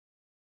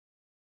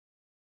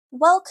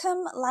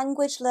Welcome,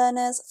 language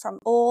learners from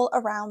all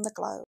around the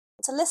globe,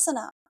 to Listen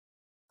Up,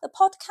 the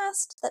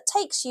podcast that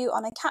takes you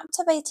on a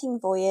captivating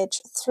voyage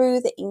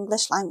through the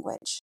English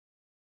language.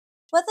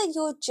 Whether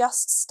you're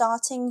just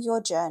starting your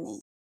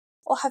journey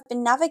or have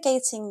been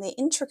navigating the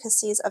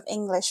intricacies of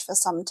English for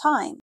some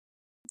time,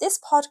 this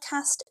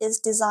podcast is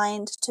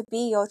designed to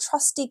be your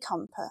trusty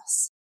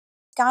compass,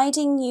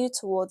 guiding you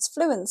towards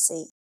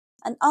fluency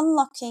and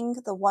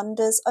unlocking the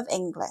wonders of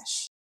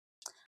English.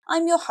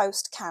 I'm your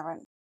host,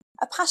 Karen,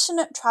 a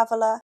passionate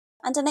traveller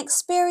and an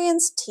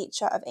experienced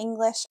teacher of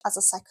English as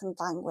a second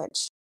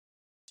language.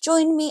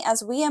 Join me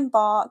as we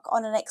embark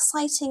on an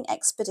exciting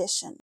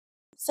expedition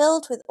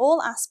filled with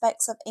all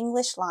aspects of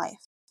English life,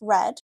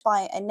 read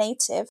by a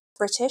native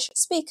British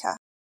speaker.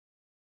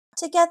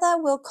 Together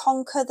we'll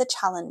conquer the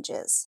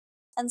challenges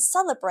and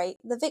celebrate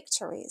the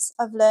victories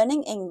of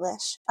learning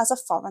English as a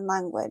foreign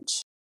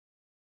language.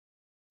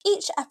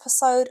 Each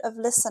episode of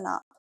Listen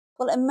Up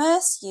will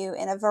immerse you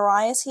in a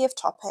variety of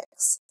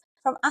topics,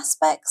 from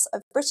aspects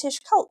of British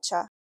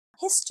culture,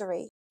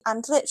 history,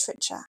 and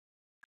literature.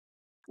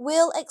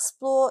 We'll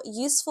explore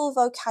useful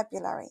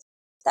vocabulary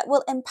that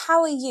will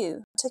empower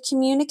you to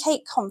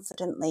communicate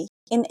confidently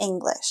in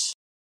English.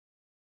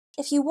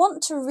 If you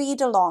want to read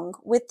along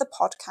with the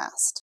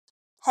podcast,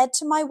 head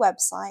to my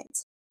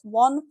website,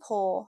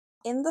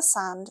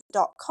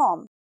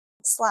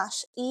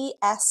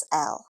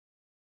 onepawinthesand.com/ESL.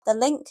 The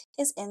link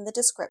is in the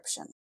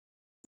description.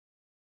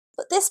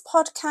 But this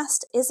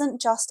podcast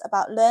isn't just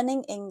about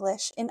learning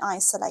English in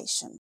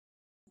isolation.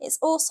 It's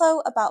also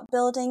about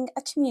building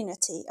a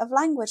community of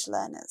language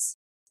learners,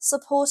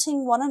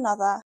 supporting one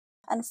another,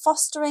 and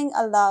fostering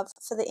a love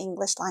for the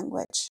English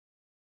language.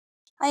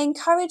 I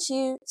encourage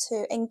you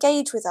to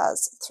engage with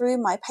us through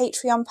my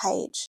Patreon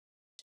page,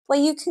 where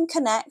you can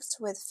connect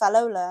with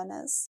fellow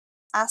learners,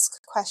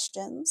 ask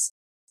questions,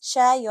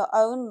 share your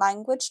own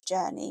language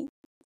journey,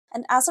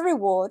 and as a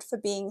reward for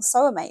being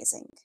so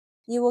amazing,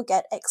 you will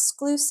get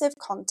exclusive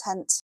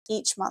content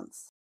each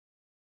month.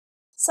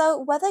 So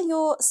whether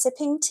you're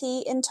sipping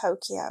tea in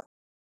Tokyo,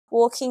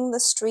 walking the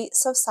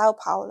streets of Sao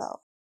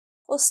Paulo,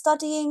 or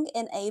studying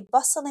in a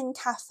bustling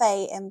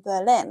cafe in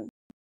Berlin,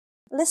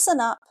 Listen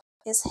Up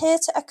is here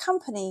to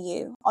accompany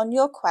you on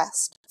your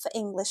quest for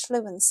English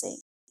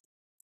fluency.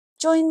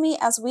 Join me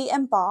as we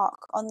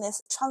embark on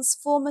this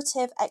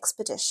transformative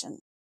expedition,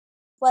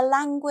 where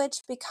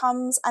language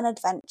becomes an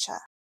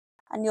adventure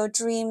and your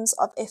dreams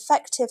of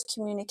effective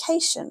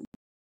communication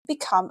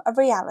become a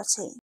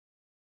reality.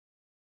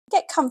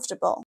 Get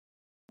comfortable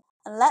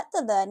and let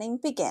the learning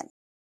begin.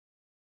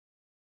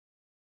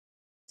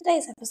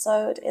 Today's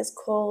episode is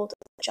called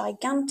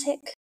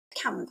Gigantic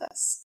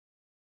Canvas.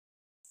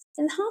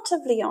 In the heart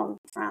of Lyon,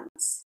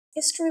 France,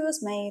 history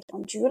was made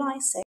on July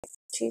 6,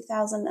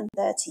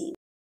 2013,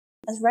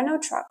 as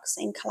Renault Trucks,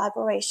 in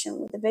collaboration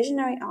with the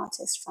visionary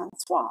artist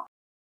Francois,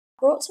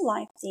 brought to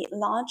life the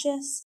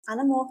largest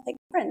anamorphic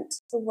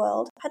print the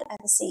world had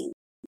ever seen.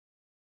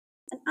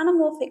 An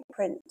anamorphic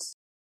print,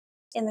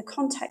 in the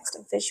context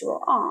of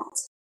visual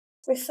art,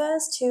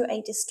 refers to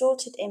a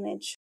distorted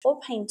image or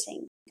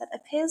painting that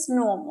appears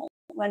normal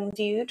when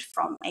viewed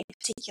from a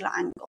particular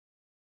angle.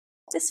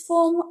 This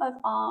form of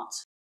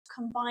art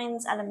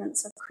combines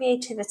elements of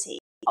creativity,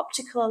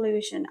 optical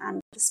illusion,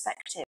 and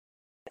perspective,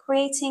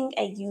 creating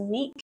a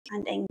unique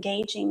and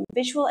engaging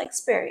visual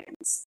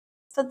experience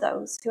for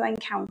those who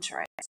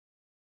encounter it.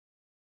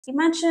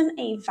 Imagine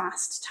a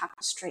vast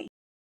tapestry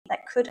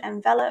that could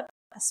envelop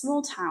a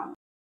small town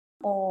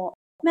or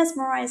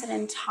mesmerize an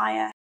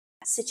entire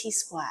city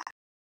square.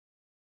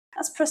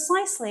 That's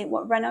precisely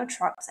what Renault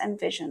Trucks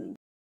envisioned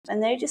when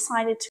they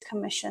decided to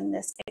commission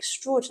this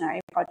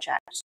extraordinary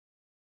project.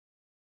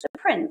 The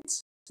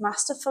print,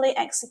 masterfully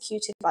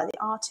executed by the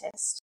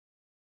artist,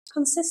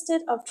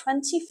 consisted of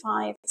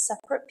 25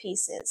 separate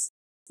pieces,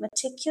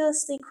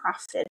 meticulously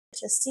crafted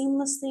to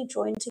seamlessly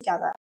join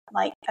together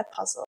like a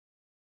puzzle.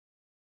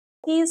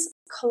 These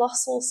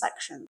colossal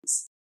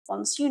sections,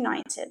 once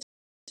united,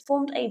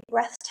 formed a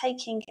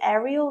breathtaking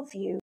aerial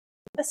view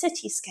of a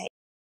cityscape,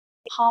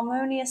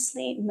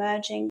 harmoniously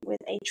merging with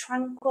a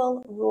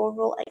tranquil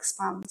rural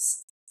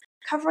expanse,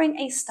 covering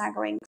a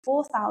staggering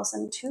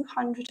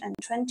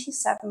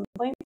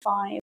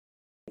 4,227.5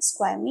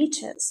 square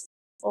meters,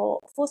 or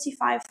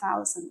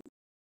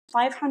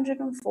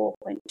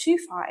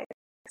 45,504.25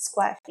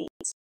 square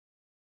feet.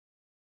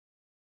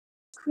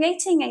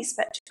 Creating a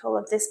spectacle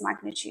of this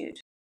magnitude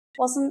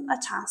wasn't a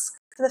task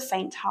for the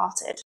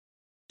faint-hearted.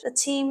 The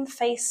team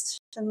faced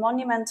the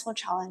monumental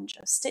challenge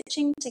of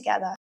stitching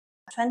together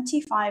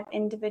 25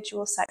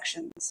 individual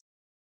sections,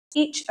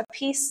 each a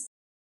piece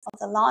of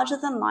the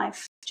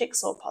larger-than-life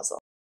jigsaw puzzle.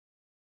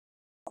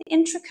 The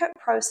intricate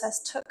process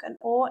took an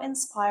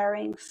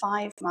awe-inspiring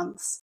 5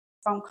 months,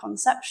 from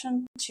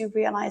conception to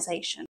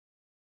realization.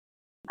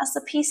 As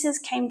the pieces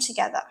came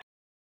together,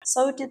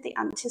 so did the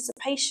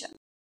anticipation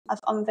of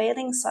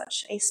unveiling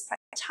such a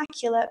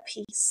spectacular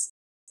piece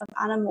of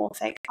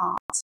anamorphic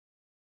art.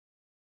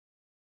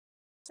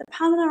 The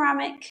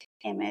panoramic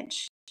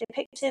image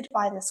depicted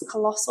by this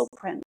colossal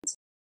print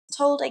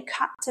told a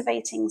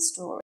captivating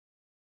story.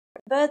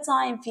 A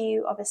bird's-eye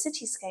view of a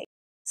cityscape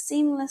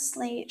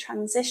seamlessly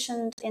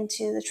transitioned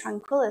into the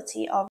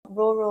tranquility of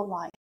rural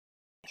life,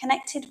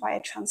 connected by a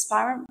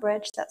transparent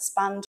bridge that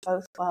spanned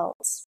both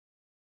worlds.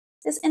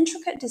 This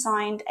intricate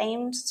design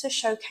aimed to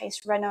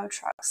showcase Renault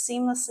trucks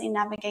seamlessly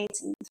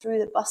navigating through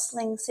the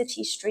bustling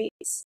city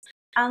streets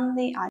and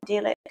the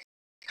idyllic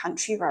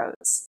country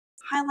roads,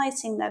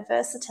 highlighting their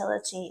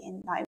versatility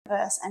in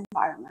diverse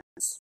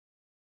environments.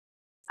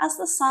 As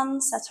the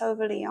sun set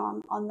over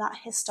Lyon on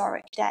that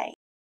historic day,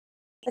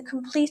 the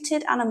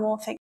completed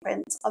anamorphic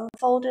print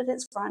unfolded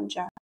its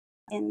grandeur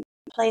in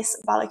Place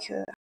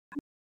Ballecourt.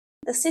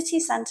 The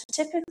city centre,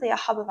 typically a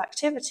hub of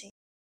activity,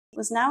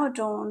 was now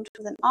adorned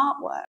with an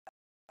artwork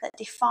that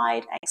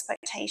defied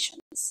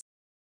expectations.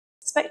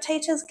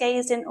 Spectators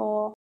gazed in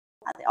awe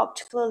at the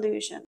optical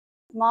illusion,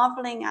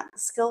 marvelling at the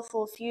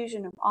skillful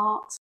fusion of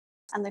art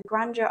and the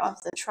grandeur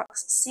of the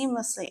trucks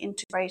seamlessly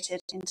integrated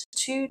into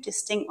two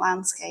distinct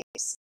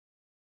landscapes.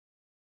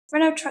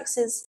 Renault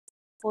Trucks'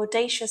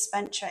 audacious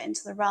venture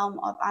into the realm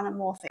of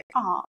anamorphic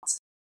art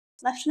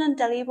left an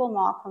indelible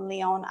mark on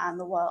Lyon and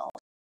the world.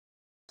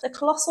 The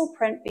colossal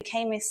print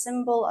became a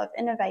symbol of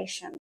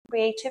innovation,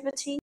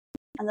 creativity,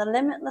 and the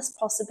limitless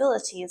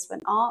possibilities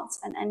when art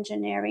and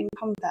engineering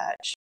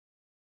converge.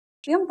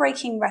 Beyond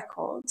breaking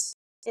records,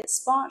 it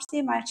sparked the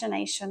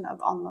imagination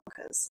of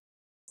onlookers,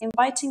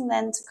 inviting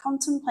them to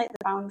contemplate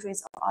the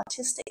boundaries of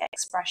artistic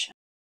expression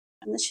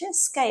and the sheer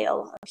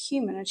scale of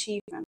human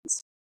achievement.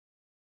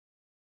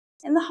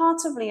 In the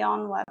heart of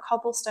Lyon, where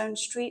cobblestone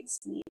streets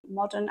meet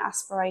modern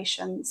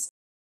aspirations,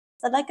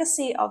 the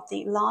legacy of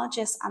the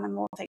largest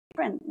anamorphic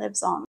print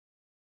lives on,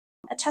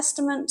 a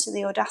testament to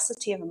the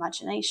audacity of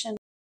imagination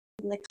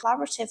and the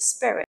collaborative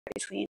spirit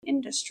between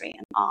industry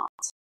and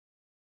art.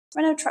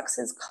 Renault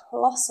Trucks'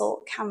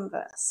 colossal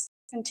canvas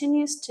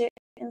continues to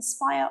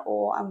inspire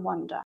awe and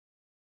wonder,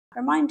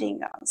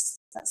 reminding us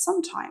that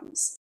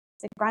sometimes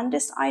the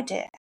grandest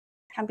idea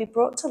can be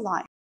brought to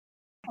life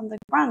on the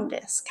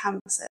grandest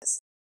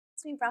canvases.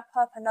 As we wrap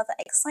up another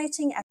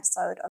exciting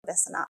episode of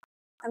Listen Up,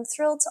 I'm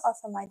thrilled to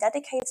offer my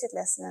dedicated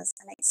listeners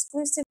an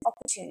exclusive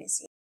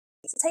opportunity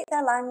to take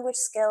their language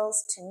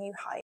skills to new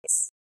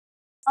heights.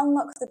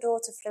 Unlock the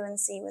door to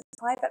fluency with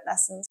private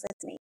lessons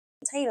with me,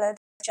 tailored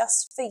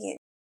just for you.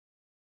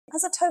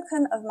 As a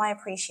token of my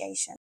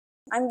appreciation,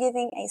 I'm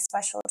giving a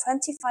special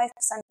 25%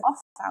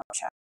 off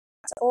voucher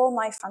to all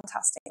my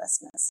fantastic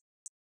listeners.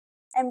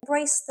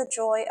 Embrace the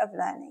joy of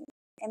learning,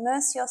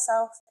 immerse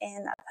yourself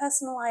in a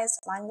personalized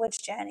language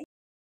journey,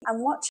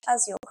 and watch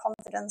as your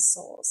confidence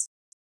soars.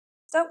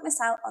 Don't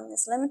miss out on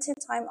this limited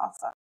time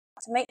offer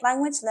to make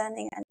language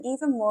learning an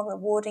even more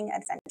rewarding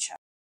adventure.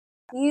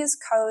 Use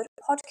code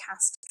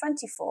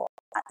PODCAST24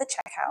 at the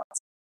checkout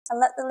and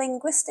let the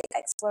linguistic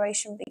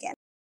exploration begin.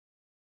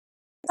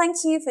 Thank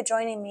you for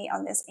joining me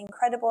on this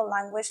incredible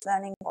language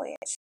learning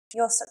voyage.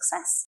 Your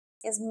success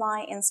is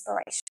my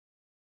inspiration.